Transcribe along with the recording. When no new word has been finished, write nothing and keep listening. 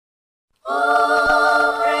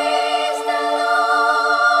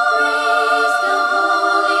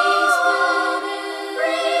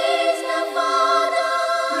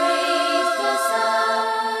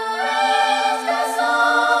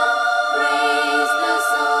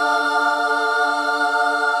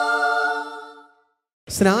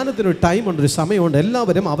സ്നാനത്തിനൊരു ടൈമുണ്ട്, ഒരു സമയമുണ്ട്.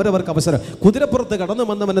 എല്ലാവരും അവരവർക്ക് അവസരം. കുതിരപ്പുറത്ത് കടന്നു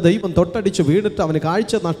വന്നവനെ ദൈവം തൊട്ടടിച്ച് വീണിട്ട് അവന്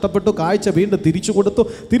കാഴ്ച നഷ്ടപ്പെട്ടു. കാഴ്ച വീണ്ടും തിരിച്ചു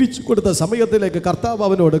കൊടുത്ത സമയത്തിലേക്ക് കർത്താവ്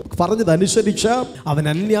അവനോട് പറഞ്ഞതനുസരിച്ച് അവൻ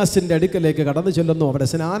അന്യാസിൻ്റെ അടുക്കലേക്ക് കടന്നു ചെല്ലുന്നു. അവിടെ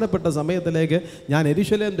സ്നാനപ്പെട്ട സമയത്തിലേക്ക്, ഞാൻ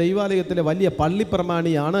യെരൂശലേം ദൈവാലയത്തിലെ വലിയ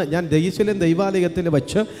പള്ളിപ്രമാണിയാണ്, ഞാൻ യെരൂശലേം ദൈവാലയത്തിൽ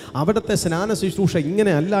വെച്ച് അവിടുത്തെ സ്നാന ശുശ്രൂഷ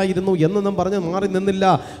ഇങ്ങനെ അല്ലായിരുന്നു എന്നൊന്നും പറഞ്ഞ് മാറി നിന്നില്ല.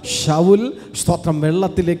 ശൗൽ സ്തോത്രം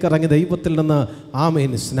വെള്ളത്തിലേക്ക് ഇറങ്ങി ദൈവത്തിൽ നിന്ന്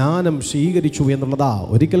ആമേൻ സ്നാനം സ്വീകരിച്ചു എന്നുള്ളതാ.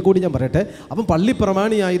 ഒരിക്കൽ കൂടി ഞാൻ പറയട്ടെ, അവൻ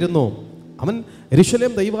പള്ളിപ്രമാണിയായിരുന്നു. അവൻ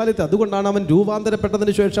യെരൂശലേം ദൈവാലയത്തിൽ, അതുകൊണ്ടാണ് അവൻ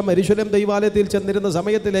രൂപാന്തരപ്പെട്ടതിന് ശേഷം യെരൂശലേം ദൈവാലയത്തിൽ ചെന്നിരുന്ന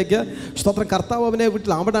സമയത്തിലേക്ക് സ്തോത്രം കർത്താവ് അവനെ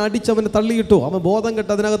വിട്ടില്ല. അവിടെ അടിച്ചവനെ തള്ളിയിട്ടു. അവൻ ബോധം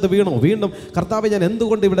കെട്ട് അതിനകത്ത് വീണു. വീണ്ടും കർത്താവ് ഞാൻ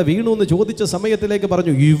എന്തുകൊണ്ട് ഇവിടെ വീണു എന്ന് ചോദിച്ച സമയത്തിലേക്ക്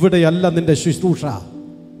പറഞ്ഞു, ഇവിടെയല്ല നിന്റെ ശുശ്രൂഷ,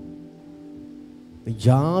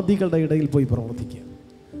 ജാതികളുടെ ഇടയിൽ പോയി പ്രവർത്തിക്കുക.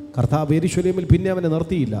 കർത്താവ് യെരൂശലേമിൽ പിന്നെ അവനെ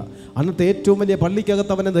നിർത്തിയില്ല. അന്നത്തെ ഏറ്റവും വലിയ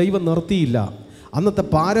പള്ളിക്കകത്ത് അവനെ ദൈവം നിർത്തിയില്ല. അന്നത്തെ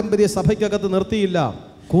പാരമ്പര്യ സഭയ്ക്കകത്ത് നിർത്തിയില്ല.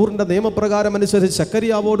 കൂറിൻ്റെ നിയമപ്രകാരം അനുസരിച്ച്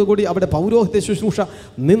സക്കറിയാവോടുകൂടി അവിടെ പൗരോഹിത്യ ശുശ്രൂഷ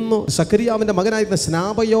നിന്നു. സക്കറിയാവിൻ്റെ മകനായിരുന്ന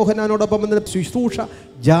സ്നാപയോഹനാനോടൊപ്പം ശുശ്രൂഷ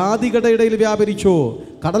ജാതികളുടെ ഇടയിൽ വ്യാപരിച്ചു.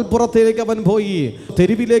 കടൽപ്പുറത്തേക്ക് അവൻ പോയി.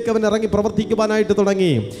 തെരുവിലേക്ക് അവൻ ഇറങ്ങി പ്രവർത്തിക്കുവാനായിട്ട്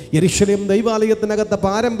തുടങ്ങി. യെരൂശലേം ദൈവാലയത്തിനകത്ത്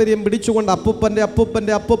പാരമ്പര്യം പിടിച്ചുകൊണ്ട് അപ്പൂപ്പൻ്റെ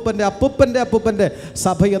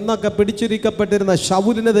സഭ എന്നൊക്കെ പിടിച്ചിരിക്കപ്പെട്ടിരുന്ന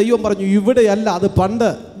ശൗലിനെ ദൈവം പറഞ്ഞു, ഇവിടെയല്ല, അത് പണ്ട്.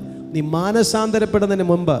 നീ മാനസാന്തരപ്പെടുന്നതിന്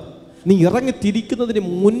മുമ്പ്, നീ ഇറങ്ങിത്തിരിക്കുന്നതിന്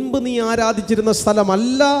മുൻപ് നീ ആരാധിച്ചിരുന്ന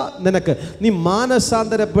സ്ഥലമല്ല നിനക്ക്. നീ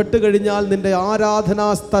മാനസാന്തരപ്പെട്ട് കഴിഞ്ഞാൽ നിന്റെ ആരാധനാ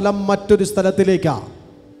സ്ഥലം മറ്റൊരു സ്ഥലത്തിലേക്കാണ്.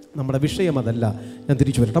 നമ്മുടെ വിഷയം അതല്ല. ഞാൻ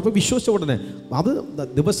തിരിച്ചു വരട്ടെ. അപ്പോൾ വിശ്വസിച്ച ഉടനെ അത്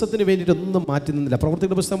ദിവസത്തിന് വേണ്ടിയിട്ടൊന്നും മാറ്റി നിന്നില്ല.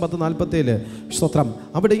 പ്രവർത്തികളുടെ പുസ്തകം 10:47 സ്തോത്രം.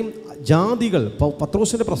 അവിടെയും ജാതികൾ,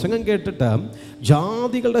 പത്രോസിൻ്റെ പ്രസംഗം കേട്ടിട്ട്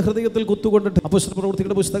ജാതികളുടെ ഹൃദയത്തിൽ കുത്തുകൊണ്ടിട്ട്, അപ്പോസ്തല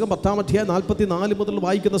പ്രവർത്തികളുടെ പുസ്തകം 10-44 മുതൽ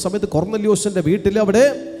വായിക്കുന്ന സമയത്ത് കൊർന്നല്യോസിൻ്റെ വീട്ടിൽ അവിടെ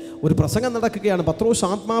ഒരു പ്രസംഗം നടക്കുകയാണ്. പത്രോസ്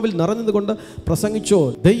ആത്മാവിൽ നിറഞ്ഞതുകൊണ്ട് പ്രസംഗിച്ചു.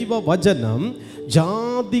 ദൈവവചനം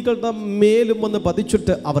ജാതികളുടെ മേലും വന്ന്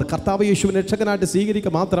പതിച്ചിട്ട് അവർ കർത്താവ് യേശുവിനെ രക്ഷകനായിട്ട്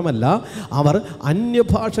സ്വീകരിക്കുക മാത്രമല്ല, അവർ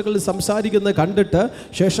അന്യഭാഷകളിൽ സംസാരിക്കുന്നത് കണ്ടിട്ട്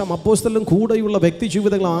ശേഷം അപ്പോസ്തലനും കൂടെയുള്ള വ്യക്തി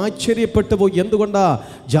ജീവിതങ്ങൾ ആശ്ചര്യപ്പെട്ടു പോയി. എന്തുകൊണ്ടാ?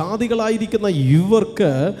 ജാതികളായിരിക്കുന്ന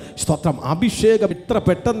ഇവർക്ക് സ്തോത്രം അഭിഷേകം ഇത്ര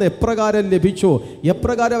പെട്ടെന്ന് എപ്രകാരം ലഭിച്ചു,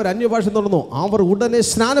 എപ്രകാരം അവർ അന്യഭാഷ തുറന്നു. അവർ ഉടനെ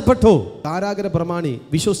സ്നാനപ്പെട്ടു. കാരാഗര പ്രമാണി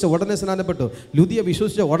വിശ്വസിച്ച ഉടനെ സ്നാനപ്പെട്ടു. ലുദിയ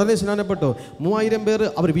വിശ്വസിച്ച ഉടനെ സ്നാനപ്പെട്ടു. 3000 പേർ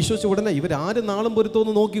അവർ വിശ്വസിച്ച ഉടനെ. ഇവരാരും നാളും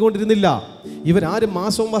പൊരുത്തമൊന്നും നോക്കിക്കൊണ്ടിരുന്നില്ല. ഇവരാരും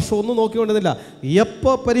മാസവും വർഷവും ഒന്നും നോക്കിക്കൊണ്ടിരുന്നില്ല.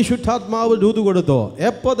 എപ്പോൾ പരിശുദ്ധാത്മാവ് ദൂത് കൊടുത്തോ,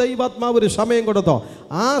 എപ്പോൾ ദൈവാത്മാവ് ഒരു സമയം കൊടുത്തോ,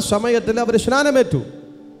 ആ സമയത്തിൽ അവർ സ്നാനമേറ്റു.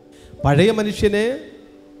 പഴയ മനുഷ്യനെ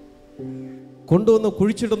കൊണ്ടുവന്ന്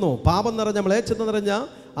കുഴിച്ചിടുന്നു. പാപം നിറഞ്ഞ മ്ലേച്ഛത നിറഞ്ഞ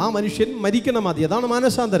ആ മനുഷ്യൻ മരിക്കണം. മതി. അതാണ്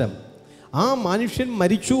മാനസാന്തരം. ആ മനുഷ്യൻ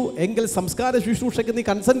മരിച്ചു എങ്കിൽ സംസ്കാര ശുശ്രൂഷയ്ക്ക് നീ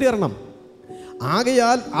കൺസെൻറ്റ് തരണം.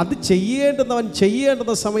 ആകയാൽ അത് ചെയ്യേണ്ടുന്നവൻ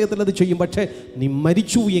ചെയ്യേണ്ടുന്ന സമയത്തിൽ അത് ചെയ്യും. പക്ഷേ നീ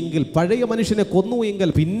മരിച്ചു എങ്കിൽ, പഴയ മനുഷ്യനെ കൊന്നു എങ്കിൽ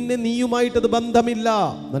പിന്നെ നീയുമായിട്ടത് ബന്ധമില്ല.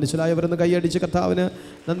 മനസ്സിലായവരെന്ന് കൈയടിച്ച് കർത്താവിന്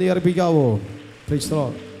നന്ദി അർപ്പിക്കാവോ?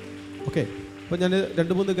 ഓക്കെ. അപ്പോൾ ഞാൻ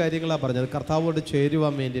 2-3 കാര്യങ്ങളാണ് പറഞ്ഞത്. കർത്താവോട്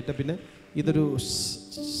ചേരുവാൻ വേണ്ടിയിട്ട്. പിന്നെ ഇതൊരു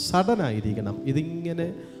സഡനായിരിക്കണം. ഇതിങ്ങനെ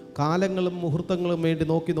കാലങ്ങളും മുഹൂർത്തങ്ങളും വേണ്ടി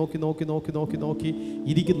നോക്കി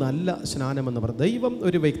ഇരിക്കുന്നല്ല സ്നാനമെന്ന് പറയും. ദൈവം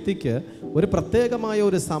ഒരു വ്യക്തിക്ക് ഒരു പ്രത്യേകമായ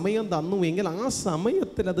ഒരു സമയം തന്നുവെങ്കിൽ ആ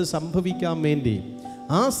സമയത്തിൽ അത് സംഭവിക്കാൻ വേണ്ടി,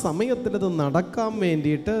 ആ സമയത്തിലത് നടക്കാൻ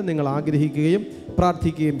വേണ്ടിയിട്ട് നിങ്ങൾ ആഗ്രഹിക്കുകയും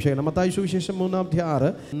പ്രാർത്ഥിക്കുകയും ചെയ്യണം. മത്തായി സുവിശേഷം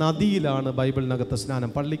 3-6 നദിയിലാണ് ബൈബിളിനകത്ത്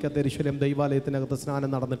സ്നാനം. പള്ളിക്കകത്ത് യെരൂശലേം ദൈവാലയത്തിനകത്ത്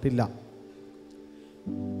സ്നാനം നടന്നിട്ടില്ല.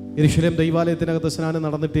 യെരൂശലേം ദൈവാലയത്തിനകത്ത് സ്നാനം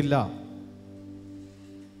നടന്നിട്ടില്ല.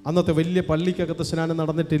 അന്നത്തെ വലിയ പള്ളിക്കകത്ത് സ്നാനം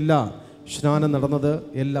നടന്നിട്ടില്ല. സ്നാനം നടന്നത്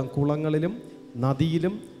എല്ലാം കുളങ്ങളിലും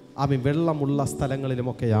നദിയിലും വെള്ളമുള്ള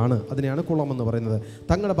സ്ഥലങ്ങളിലുമൊക്കെയാണ്. അതിനെയാണ് കുളമെന്ന് പറയുന്നത്.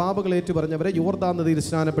 തങ്ങളുടെ പാപങ്ങൾ ഏറ്റുപറഞ്ഞവരെ യോർദാൻ നദിയിൽ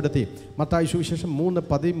സ്നാനപ്പെടുത്തി. മത്തായി സുവിശേഷം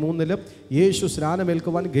 3:13 യേശു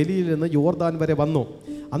സ്നാനമേൽക്കുവാൻ ഗലീലയിൽ നിന്ന് യോർദാൻ വരെ വന്നു.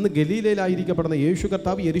 അന്ന് ഗലീലയിലായിരിക്കപ്പെടുന്ന യേശു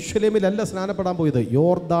കർത്താവ് യെരൂശലേമിലല്ല സ്നാനപ്പെടാൻ പോയത്.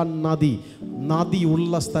 യോർദാൻ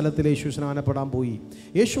നദിയുള്ള സ്ഥലത്തിൽ യേശു സ്നാനപ്പെടാൻ പോയി.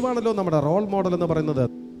 യേശുവാണല്ലോ നമ്മുടെ റോൾ മോഡൽ എന്ന് പറയുന്നത്.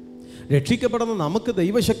 രക്ഷിക്കപ്പെടുന്ന നമുക്ക്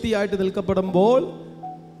ദൈവശക്തിയായിട്ട് നിൽക്കപ്പെടുമ്പോൾ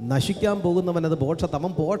നശിക്കാൻ പോകുന്നവൻ അത് പോഷത്വം.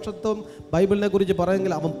 അവൻ പോഷത്വം ബൈബിളിനെ കുറിച്ച്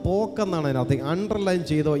പറയുമെങ്കിൽ അവൻ പോക്കെന്നാണ് അതിനകത്ത് അണ്ടർലൈൻ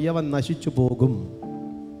ചെയ്തോ, അവൻ നശിച്ചു പോകും.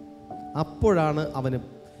 അപ്പോഴാണ് അവന്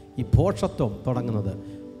ഈ പോഷത്വം തുടങ്ങുന്നത്.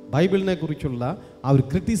 ബൈബിളിനെ കുറിച്ചുള്ള ആ ഒരു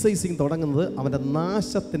ക്രിറ്റിസൈസിങ് തുടങ്ങുന്നത് അവൻ്റെ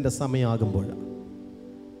നാശത്തിൻ്റെ സമയമാകുമ്പോഴാണ്.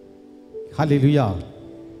 Hallelujah,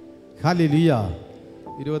 hallelujah.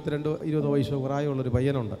 22-20 വയസ്സോ പ്രായമുള്ളൊരു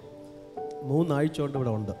പയ്യനുണ്ട്. 3 ആഴ്ച കൊണ്ട്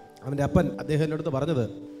ഇവിടെ ഉണ്ട്. അവൻ്റെ അപ്പൻ അദ്ദേഹം എൻ്റെ അടുത്ത് പറഞ്ഞത്,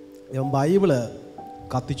 അവൻ ബൈബിള്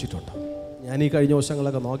കത്തിച്ചിട്ടുണ്ട്. ഞാൻ ഈ കഴിഞ്ഞ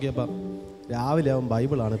ദിവസങ്ങളൊക്കെ നോക്കിയപ്പോൾ രാവിലെ അവൻ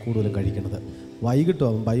ബൈബിളാണ് കൂടുതലും കഴിക്കുന്നത്, വൈകിട്ടും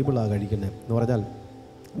അവൻ ബൈബിളാണ് കഴിക്കുന്നത് എന്ന് പറഞ്ഞാൽ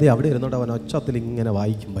ഇത് അവിടെ ഇരുന്നോട്ട് അവൻ ഒച്ചത്തിൽ ഇങ്ങനെ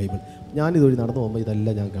വായിക്കും ബൈബിൾ. ഞാനിതുവഴി നടന്നു പോകുമ്പോൾ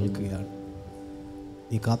ഇതെല്ലാം ഞാൻ കേൾക്കുകയാണ്.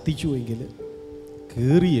 നീ കത്തിച്ചുവെങ്കിൽ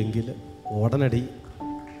കീറിയെങ്കിൽ ഉടനടി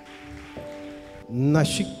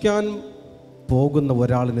നശിക്കാൻ പോകുന്ന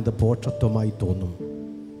ഒരാളിനിത് പോഷത്വമായി തോന്നും.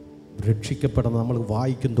 രക്ഷിക്കപ്പെടുന്ന നമ്മൾ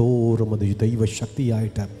വായിക്കും തോറും അത്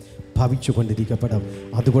ദൈവശക്തിയായിട്ട് ഭവിച്ചു കൊണ്ടിരിക്കപ്പെടും.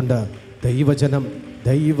 അതുകൊണ്ട് ദൈവജനം,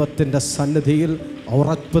 ദൈവത്തിൻ്റെ സന്നിധിയിൽ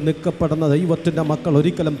ഉറപ്പ് നിൽക്കപ്പെടുന്ന ദൈവത്തിൻ്റെ മക്കൾ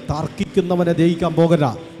ഒരിക്കലും തർക്കിക്കുന്നവനെ ജയിക്കാൻ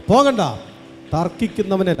പോകണ്ട.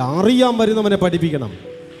 തർക്കിക്കുന്നവനെ അറിയാൻ വരുന്നവനെ പഠിപ്പിക്കണം.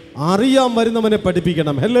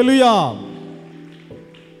 ഹല്ലേലൂയ.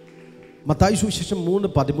 മത്തായി സുവിശേഷം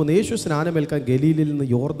 3:13 യേശു സ്നാനമേൽക്കാൻ ഗലീലയിൽ നിന്ന്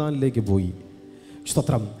യോർദാനിലേക്ക് പോയി.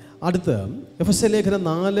 സ്തോത്രം. അടുത്ത് എഫെസ്യ ലേഖനം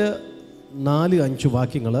 4:5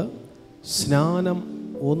 വാക്യങ്ങൾ സ്നാനം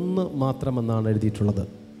 1 മാത്രമെന്നാണ് എഴുതിയിട്ടുള്ളത്.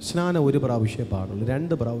 സ്നാനം 1 പ്രാവശ്യമേ പാടുള്ളൂ.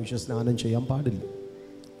 2 പ്രാവശ്യം സ്നാനം ചെയ്യാൻ പാടില്ല.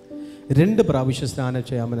 2 പ്രാവശ്യം സ്നാനം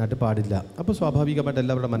ചെയ്യാനായിട്ട് പാടില്ല. അപ്പോൾ സ്വാഭാവികമായിട്ട്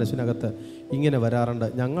എല്ലാവരുടെ മനസ്സിനകത്ത് ഇങ്ങനെ വരാറുണ്ട്,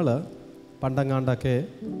 ഞങ്ങൾ പണ്ടങ്ങാണ്ടൊക്കെ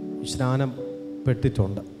സ്നാനം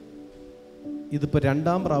പെട്ടിട്ടുണ്ട്, ഇതിപ്പോൾ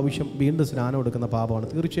 2ാം പ്രാവശ്യം വീണ്ടും സ്നാനം എടുക്കുന്ന പാപമാണ്.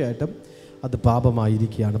 തീർച്ചയായിട്ടും അത്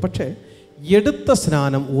പാപമായിരിക്കുകയാണ്. പക്ഷേ എടുത്ത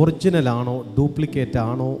സ്നാനം ഒറിജിനലാണോ ഡ്യൂപ്ലിക്കേറ്റ്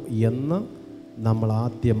ആണോ എന്ന് നമ്മൾ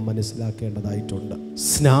ആദ്യം മനസ്സിലാക്കേണ്ടതായിട്ടുണ്ട്.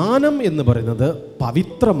 സ്നാനം എന്ന് പറയുന്നത്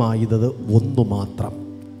പവിത്രമായത് 1 മാത്രം.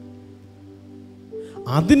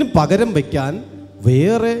 അതിന് പകരം വയ്ക്കാൻ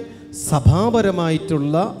വേറെ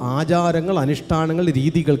സഭാപരമായിട്ടുള്ള ആചാരങ്ങൾ, അനുഷ്ഠാനങ്ങൾ,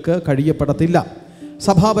 രീതികൾക്ക് കഴിയപ്പെടത്തില്ല.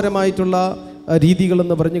 സഭാപരമായിട്ടുള്ള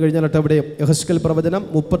രീതികളെന്ന് പറഞ്ഞു കഴിഞ്ഞാൽ ഇവിടെ യെഹെസ്കേൽ പ്രവചനം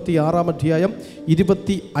 36-ാം അധ്യായം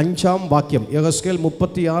 25-ാം വാക്യം, യെഹെസ്കേൽ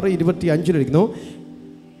 36:25 എഴുതുന്നു,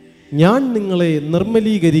 ഞാൻ നിങ്ങളെ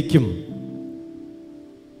നിർമ്മലീകരിക്കും,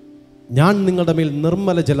 ഞാൻ നിങ്ങളുടെ മേൽ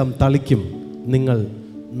നിർമ്മല ജലം തളിക്കും, നിങ്ങൾ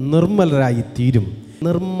നിർമ്മലരായി തീരും.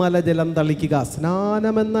 നിർമ്മല ജലം തളിക്കുക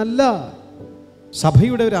സ്നാനമെന്നല്ല.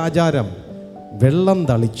 സഭയുടെ ഒരു ആചാരം വെള്ളം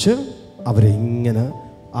തളിച്ച് അവരെ ഇങ്ങനെ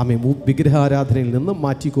വിഗ്രഹാരാധനയിൽ നിന്ന്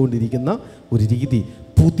മാറ്റിക്കൊണ്ടിരിക്കുന്ന ഒരു രീതി.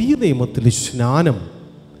 പുതിയ നിയമത്തിൽ സ്നാനം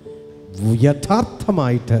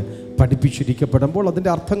യഥാർത്ഥമായിട്ട് പഠിപ്പിച്ചിരിക്കപ്പെടുമ്പോൾ അതിൻ്റെ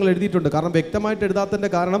അർത്ഥങ്ങൾ എഴുതിയിട്ടുണ്ട്. കാരണം വ്യക്തമായിട്ട് എഴുതാത്തതിൻ്റെ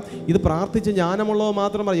കാരണം ഇത് പ്രാർത്ഥിച്ച് ജ്ഞാനമുള്ളവ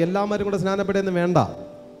മാത്രമല്ല, എല്ലാവരും കൂടെ സ്നാനപ്പെടുമെന്ന് വേണ്ട.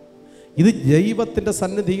 ഇത് ദൈവത്തിൻ്റെ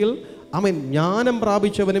സന്നിധിയിൽ ജ്ഞാനം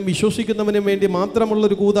പ്രാപിച്ചവനും വിശ്വസിക്കുന്നവനും വേണ്ടി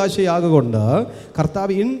മാത്രമുള്ളൊരു കൂദാശയാകൊണ്ട്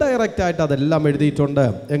കർത്താവ് ഇൻഡയറക്റ്റായിട്ട് അതെല്ലാം എഴുതിയിട്ടുണ്ട്.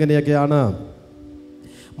 എങ്ങനെയൊക്കെയാണ്?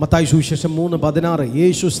 മത്തായി സുവിശേഷം 3:16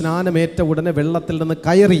 യേശു സ്നാനമേറ്റ ഉടനെ വെള്ളത്തിൽ നിന്ന്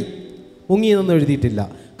കയറി. പൊങ്ങിയെന്നൊന്നും എഴുതിയിട്ടില്ല,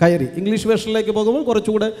 കയറി. ഇംഗ്ലീഷ് വേർഷനിലേക്ക് പോകുമ്പോൾ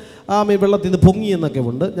കുറച്ചുകൂടെ വെള്ളത്തിൽ നിന്ന് പൊങ്ങി എന്നൊക്കെ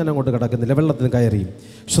ഉണ്ട്. ഞാൻ അങ്ങോട്ട് കിടക്കുന്നില്ല, വെള്ളത്തിൽ നിന്ന് കയറി.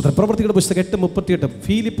 പ്രവൃത്തികളുടെ പുസ്തകം 8:38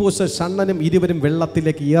 ഫിലിപ്പോസ് ഷണ്ണനും ഇരുവരും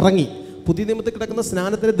വെള്ളത്തിലേക്ക് ഇറങ്ങി. പുതിയ നിയമത്തിൽ കിടക്കുന്ന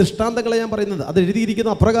സ്നാനത്തിൻ്റെ ദൃഷ്ടാന്തങ്ങളെ ഞാൻ പറയുന്നത്, അത് എഴുതിയിരിക്കുന്ന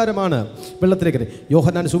അപ്രകാരമാണ്. വെള്ളത്തിലേക്ക്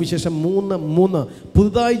യോഹന്നാൻ സുവിശേഷം 3:3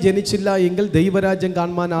 പുതുതായി ജനിച്ചില്ല എങ്കിൽ ദൈവരാജ്യം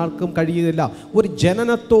കാണുവാൻ ആർക്കും കഴിയുകയില്ല. ഒരു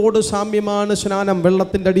ജനനത്തോട് സാമ്യമാണ് സ്നാനം.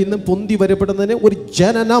 വെള്ളത്തിൻ്റെ അടിയിൽ നിന്ന് പൊന്തി വരപ്പെടുന്നതിന് ഒരു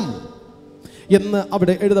ജനനം എന്ന്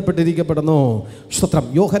അവിടെ എഴുതപ്പെട്ടിരിക്കപ്പെടുന്നു. സ്തോത്രം.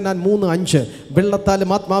 യോഹന്നാൻ 3:5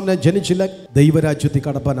 വെള്ളത്താലും ആത്മാവിനെ ജനിച്ചില്ല ദൈവരാജ്യത്തിൽ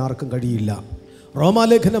കടപ്പാൻ ആർക്കും കഴിയില്ല.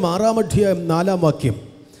 റോമാലേഖനം 6-ാം അധ്യായം 4-ാം വാക്യം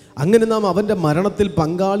അങ്ങനെ നാം അവൻ്റെ മരണത്തിൽ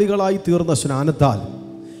പങ്കാളികളായി തീർന്ന സ്നാനത്താൽ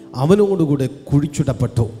അവനോടുകൂടെ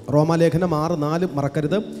കുഴിച്ചിടപ്പെട്ടു. റോമാലേഖനം 6:4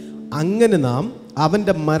 മറക്കരുത്. അങ്ങനെ നാം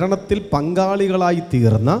അവൻ്റെ മരണത്തിൽ പങ്കാളികളായി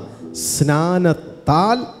തീർന്ന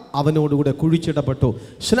സ്നാനത്താൽ അവനോടുകൂടെ കുഴിച്ചിടപ്പെട്ടു.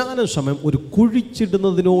 സ്നാന സമയം ഒരു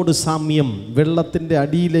കുഴിച്ചിടുന്നതിനോട് സാമ്യം. വെള്ളത്തിൻ്റെ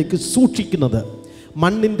അടിയിലേക്ക് സൂക്ഷിക്കുന്നത്,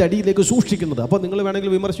 മണ്ണിൻ്റെ അടിയിലേക്ക് സൂക്ഷിക്കുന്നത്. അപ്പോൾ നിങ്ങൾ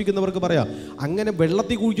വേണമെങ്കിൽ വിമർശിക്കുന്നവർക്ക് പറയാം, അങ്ങനെ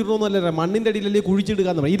വെള്ളത്തിൽ കുഴിച്ചിടണമെന്നല്ല, മണ്ണിൻ്റെ അടിയിലല്ലേ കുഴിച്ചിടുക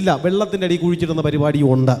എന്ന് പറയും. ഇല്ല, വെള്ളത്തിൻ്റെ അടിയിൽ കുഴിച്ചിടുന്ന പരിപാടിയും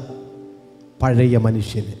ഉണ്ട്. പഴയ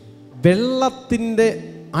മനുഷ്യന് വെള്ളത്തിൻ്റെ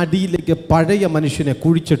അടിയിലേക്ക് പഴയ മനുഷ്യനെ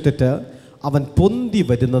കുഴിച്ചിട്ടിട്ട് അവൻ പൊന്തി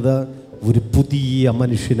വരുന്നത് ഒരു പുതിയ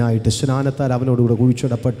മനുഷ്യനായിട്ട് സ്നാനത്താൽ അവനോടുകൂടെ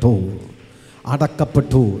കുഴിച്ചിടപ്പെട്ടു,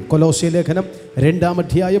 അടക്കപ്പെട്ടു. കൊലോസ്യ ലേഖനം 2-ാം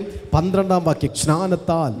അധ്യായം 12-ാം വാക്യം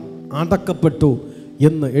സ്നാനത്താൽ അടക്കപ്പെട്ടു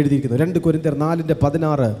എന്ന് എഴുതിയിരിക്കുന്നു. 2 കൊരിന്ത്യർ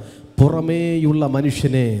 4:16 പുറമേയുള്ള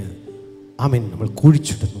മനുഷ്യനെ നമ്മൾ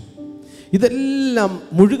കുഴിച്ചിടുന്നു. ഇതെല്ലാം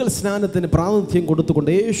മുഴുകൽ സ്നാനത്തിന് പ്രാതിനിധ്യം കൊടുത്തുകൊണ്ട്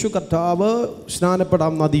യേശു കർത്താവ്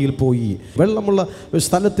സ്നാനപ്പെടാൻ നദിയിൽ പോയി. വെള്ളമുള്ള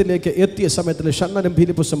സ്ഥലത്തിലേക്ക് എത്തിയ സമയത്തിൽ ഷണ്ണനും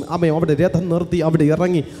ഫിലിപ്പോസും അവിടെ രഥം നിർത്തി അവിടെ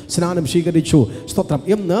ഇറങ്ങി സ്നാനം സ്വീകരിച്ചു. സ്തോത്രം.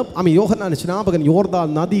 എന്ന് യോഹന്നാൻ സ്നാപകൻ യോർദാൻ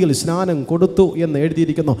നദിയിൽ സ്നാനം കൊടുത്തു എന്ന്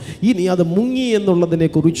എഴുതിയിരിക്കുന്നു. ഇനി അത് മുങ്ങി എന്നുള്ളതിനെ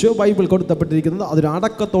കുറിച്ച് ബൈബിൾ കൊടുത്തപ്പെട്ടിരിക്കുന്നത് അതൊരു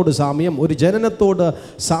അടക്കത്തോട് സാമ്യം, ഒരു ജനനത്തോട്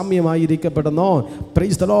സാമ്യമായിരിക്കപ്പെടുന്നു.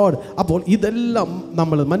 Praise the Lord. അപ്പോൾ ഇതെല്ലാം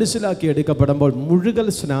നമ്മൾ മനസ്സിലാക്കി എടുക്കപ്പെടുമ്പോൾ മുഴുകൽ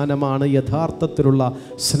സ്നാനമാണ് യഥാർത്ഥത്തിലുള്ള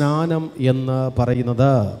സ്നാനം എന്ന് പറയുന്നത്.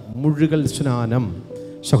 മുഴുകൽ സ്നാനം.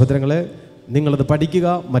 സഹോദരങ്ങളെ, നിങ്ങളത് പഠിക്കുക,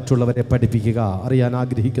 മറ്റുള്ളവരെ പഠിപ്പിക്കുക. അറിയാൻ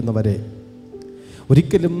ആഗ്രഹിക്കുന്നവരെ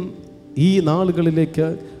ഒരിക്കലും ഈ നാളുകളിലേക്ക്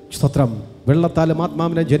സ്തോത്രം വെള്ളത്താലും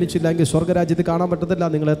ആത്മാവിനെ ജനിച്ചില്ലെങ്കിൽ സ്വർഗ്ഗരാജ്യത്തിൽ കാണാൻ പറ്റത്തില്ല.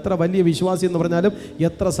 നിങ്ങൾ എത്ര വലിയ വിശ്വാസി എന്ന് പറഞ്ഞാലും,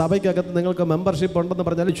 എത്ര സഭയ്ക്കകത്ത് നിങ്ങൾക്ക് മെമ്പർഷിപ്പ് ഉണ്ടെന്ന്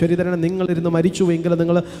പറഞ്ഞാലും ശരി തന്നെ, നിങ്ങളിരുന്ന് മരിച്ചുവെങ്കിൽ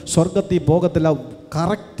നിങ്ങൾ സ്വർഗത്തിൽ പോകത്തില്ല,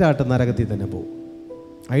 കറക്റ്റായിട്ട് നരകത്തിൽ തന്നെ പോകും.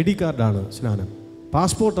 ID കാർഡാണ് സ്നാനം,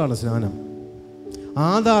 പാസ്പോർട്ടാണ് സ്നാനം.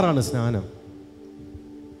 ആധാറാണ് സ്നാനം.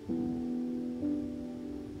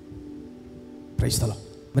 Praise the Lord.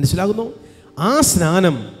 മനസ്സിലാകുന്നു? ആ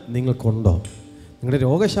സ്നാനം നിങ്ങൾക്കുണ്ടോ? നിങ്ങളുടെ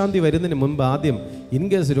രോഗശാന്തി വരുന്നതിന് മുമ്പ് ആദ്യം ഇൻ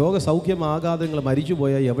കേസ് രോഗസൗഖ്യമാകാതെ നിങ്ങൾ മരിച്ചു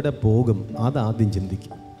പോയാൽ എവിടെ പോകും? അതാദ്യം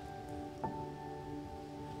ചിന്തിക്കും.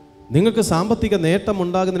 നിങ്ങൾക്ക് സാമ്പത്തിക നേട്ടം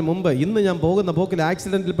ഉണ്ടാകുന്നതിന് മുമ്പ് ഇന്ന് ഞാൻ പോകുന്ന പോക്കിൽ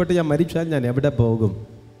ആക്സിഡൻറ്റിൽപ്പെട്ട് ഞാൻ മരിച്ചാൽ ഞാൻ എവിടെ പോകും?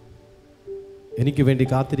 എനിക്ക് വേണ്ടി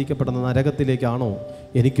കാത്തിരിക്കപ്പെടുന്ന നരകത്തിലേക്കാണോ,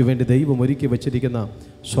 എനിക്ക് വേണ്ടി ദൈവം ഒരുക്കി വച്ചിരിക്കുന്ന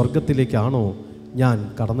സ്വർഗത്തിലേക്കാണോ ഞാൻ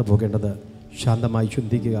കടന്നു പോകേണ്ടത്? ശാന്തമായി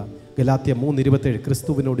ചിന്തിക്കുക. ഗലാത്യ 3:27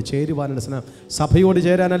 ക്രിസ്തുവിനോട് ചേരുവാനാണ് സ്നാനം. സഭയോട്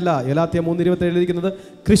ചേരാനല്ല. ഗലാത്യ 3:27 ഇരിക്കുന്നത്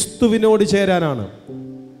ക്രിസ്തുവിനോട് ചേരാനാണ്.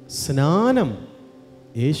 സ്നാനം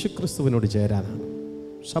യേശു ക്രിസ്തുവിനോട് ചേരാനാണ്,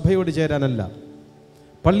 സഭയോട് ചേരാനല്ല,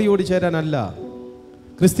 പള്ളിയോട് ചേരാനല്ല,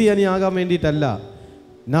 ക്രിസ്ത്യാനിയാകാൻ വേണ്ടിയിട്ടല്ല.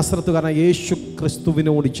 നസ്രത്തുകാരൻ യേശു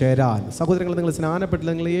ക്രിസ്തുവിനോട് ചേരാൻ. സഹോദരങ്ങൾ, നിങ്ങൾ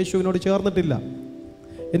സ്നാനപ്പെട്ടില്ല, നിങ്ങൾ യേശുവിനോട് ചേർന്നിട്ടില്ല.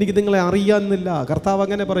 എനിക്ക് നിങ്ങളെ അറിയാമെന്നില്ല, കർത്താവ്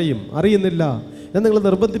അങ്ങനെ പറയും, അറിയുന്നില്ല. ഞാൻ നിങ്ങൾ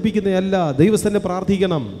നിർബന്ധിപ്പിക്കുന്നതല്ല. ദൈവസ്ഥനെ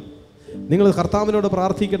പ്രാർത്ഥിക്കണം. നിങ്ങൾ കർത്താവിനോട്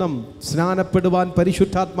പ്രാർത്ഥിക്കണം. സ്നാനപ്പെടുവാൻ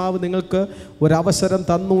പരിശുദ്ധാത്മാവ് നിങ്ങൾക്ക് ഒരവസരം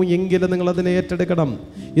തന്നു എങ്കിൽ നിങ്ങളതിനെ ഏറ്റെടുക്കണം.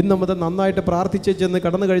 ഇന്ന് മുതൽ നന്നായിട്ട് പ്രാർത്ഥിച്ച് ചെന്ന്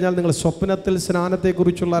കടന്നു കഴിഞ്ഞാൽ നിങ്ങൾ സ്വപ്നത്തിൽ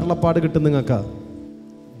സ്നാനത്തെക്കുറിച്ചുള്ള അരുളപ്പാട് കിട്ടും. നിങ്ങൾക്ക്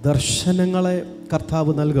ദർശനങ്ങളെ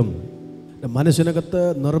കർത്താവ് നൽകും. മനസ്സിനകത്ത്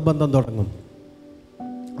നിർബന്ധം തുടങ്ങും.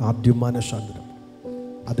 ആദ്യം മനഃശാന്തരം,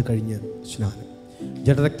 അത് കഴിഞ്ഞ് സ്നാനം.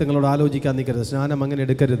 ജഡരക്തങ്ങളോട് ആലോചിക്കാൻ നിൽക്കരുത്. സ്നാനം അങ്ങനെ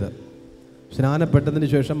എടുക്കരുത്. സ്നാനപ്പെട്ടതിന്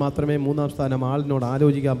ശേഷം മാത്രമേ 3-ാം സ്ഥാനം ആളിനോട്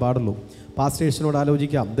ആലോചിക്കാൻ പാടുള്ളൂ. പാസ്റ്റേഴ്സിനോട്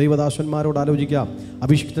ആലോചിക്കാം, ദൈവദാസന്മാരോട് ആലോചിക്കാം,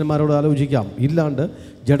 അഭിഷിക്തന്മാരോട് ആലോചിക്കാം. ഇല്ലാണ്ട്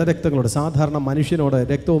ജഡരക്തങ്ങളോട്, സാധാരണ മനുഷ്യനോട്,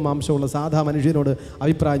 രക്തവും മാംസമുള്ള സാധാ മനുഷ്യനോട്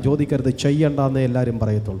അഭിപ്രായം ചോദിക്കരുത്. ചെയ്യണ്ടെന്നേ എല്ലാവരും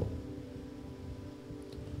പറയത്തുള്ളൂ.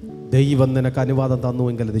 ദൈവം നിനക്ക് അനുവാദം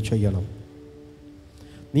തന്നുവെങ്കിൽ അത് ചെയ്യണം.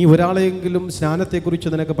 നീ ഒരാളെങ്കിലും സ്നാനത്തെക്കുറിച്ച്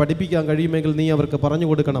നിനക്ക് പഠിപ്പിക്കാൻ കഴിയുമെങ്കിൽ നീ അവർക്ക് പറഞ്ഞു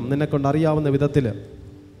കൊടുക്കണം, നിന്നെക്കൊണ്ട് അറിയാവുന്ന വിധത്തിൽ.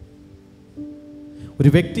 ഒരു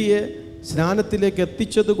വ്യക്തിയെ സ്നാനത്തിലേക്ക്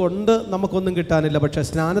എത്തിച്ചത് കൊണ്ട് നമുക്കൊന്നും കിട്ടാനില്ല. പക്ഷേ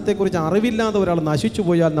സ്നാനത്തെക്കുറിച്ച് അറിവില്ലാതെ ഒരാൾ നശിച്ചു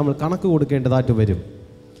പോയാൽ നമ്മൾ കണക്ക് കൊടുക്കേണ്ടതായിട്ട് വരും.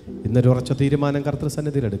 ഇന്നൊരു ഉറച്ച തീരുമാനം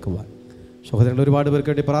കർത്തൃസന്നിധിയിൽ എടുക്കുവാൻ. സഹോദരങ്ങൾ, ഒരുപാട്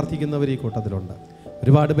പേർക്ക് വേണ്ടി പ്രാർത്ഥിക്കുന്നവർ ഈ കൂട്ടത്തിലുണ്ട്.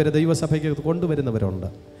 ഒരുപാട് പേര് ദൈവസഭയ്ക്ക് കൊണ്ടുവരുന്നവരുണ്ട്.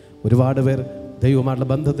 ഒരുപാട് പേർ ദൈവമായിട്ടുള്ള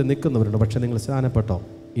ബന്ധത്തിൽ നിൽക്കുന്നവരുണ്ട്. പക്ഷേ നിങ്ങൾ സ്നാനപ്പെട്ടോ?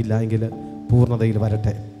 ഇല്ല എങ്കിൽ പൂർണ്ണതയിൽ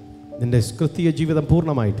വരട്ടെ. നിൻ്റെ ക്രിസ്തീയ ജീവിതം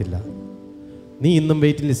പൂർണ്ണമായിട്ടില്ല. നീ ഇന്നും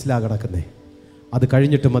വെയിറ്റിംഗ് ലിസ്റ്റിലാണ് കിടക്കുന്നേ. അത്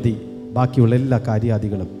കഴിഞ്ഞിട്ട് മതി ബാക്കിയുള്ള എല്ലാ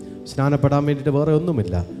കാര്യാദികളും. സ്നാനപ്പെടാൻ വേണ്ടിയിട്ട് വേറെ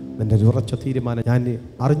ഒന്നുമില്ല. നിൻ്റെ ഒരു ഉറച്ച തീരുമാനം, ഞാൻ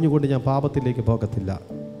അറിഞ്ഞുകൊണ്ട് ഞാൻ പാപത്തിലേക്ക് പോകത്തില്ല,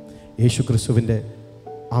 യേശു ക്രിസ്തുവിൻ്റെ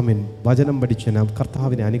വചനം പഠിച്ച് ഞാൻ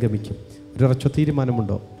കർത്താവിനെ അനുഗമിക്കും. ഒരു ഉറച്ച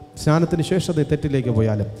തീരുമാനമുണ്ടോ? സ്നാനത്തിന് ശേഷം നീ തെറ്റിലേക്ക്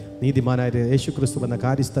പോയാലും നീതിമാനായ യേശു ക്രിസ്തു എന്ന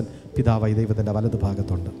കാര്യസ്ഥൻ പിതാവായി ദൈവത്തിൻ്റെ വലതു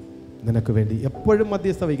ഭാഗത്തുണ്ട്. നിനക്ക് വേണ്ടി എപ്പോഴും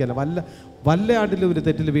മധ്യസ്ഥ വഹിക്കാൻ. വല്ല ആണ്ടിലും ഒരു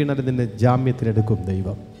തെറ്റിൽ വീണാലും നിന്നെ ജാമ്യത്തിലെടുക്കും.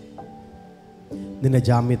 ദൈവം നിന്നെ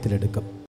ജാമ്യത്തിലെടുക്കും.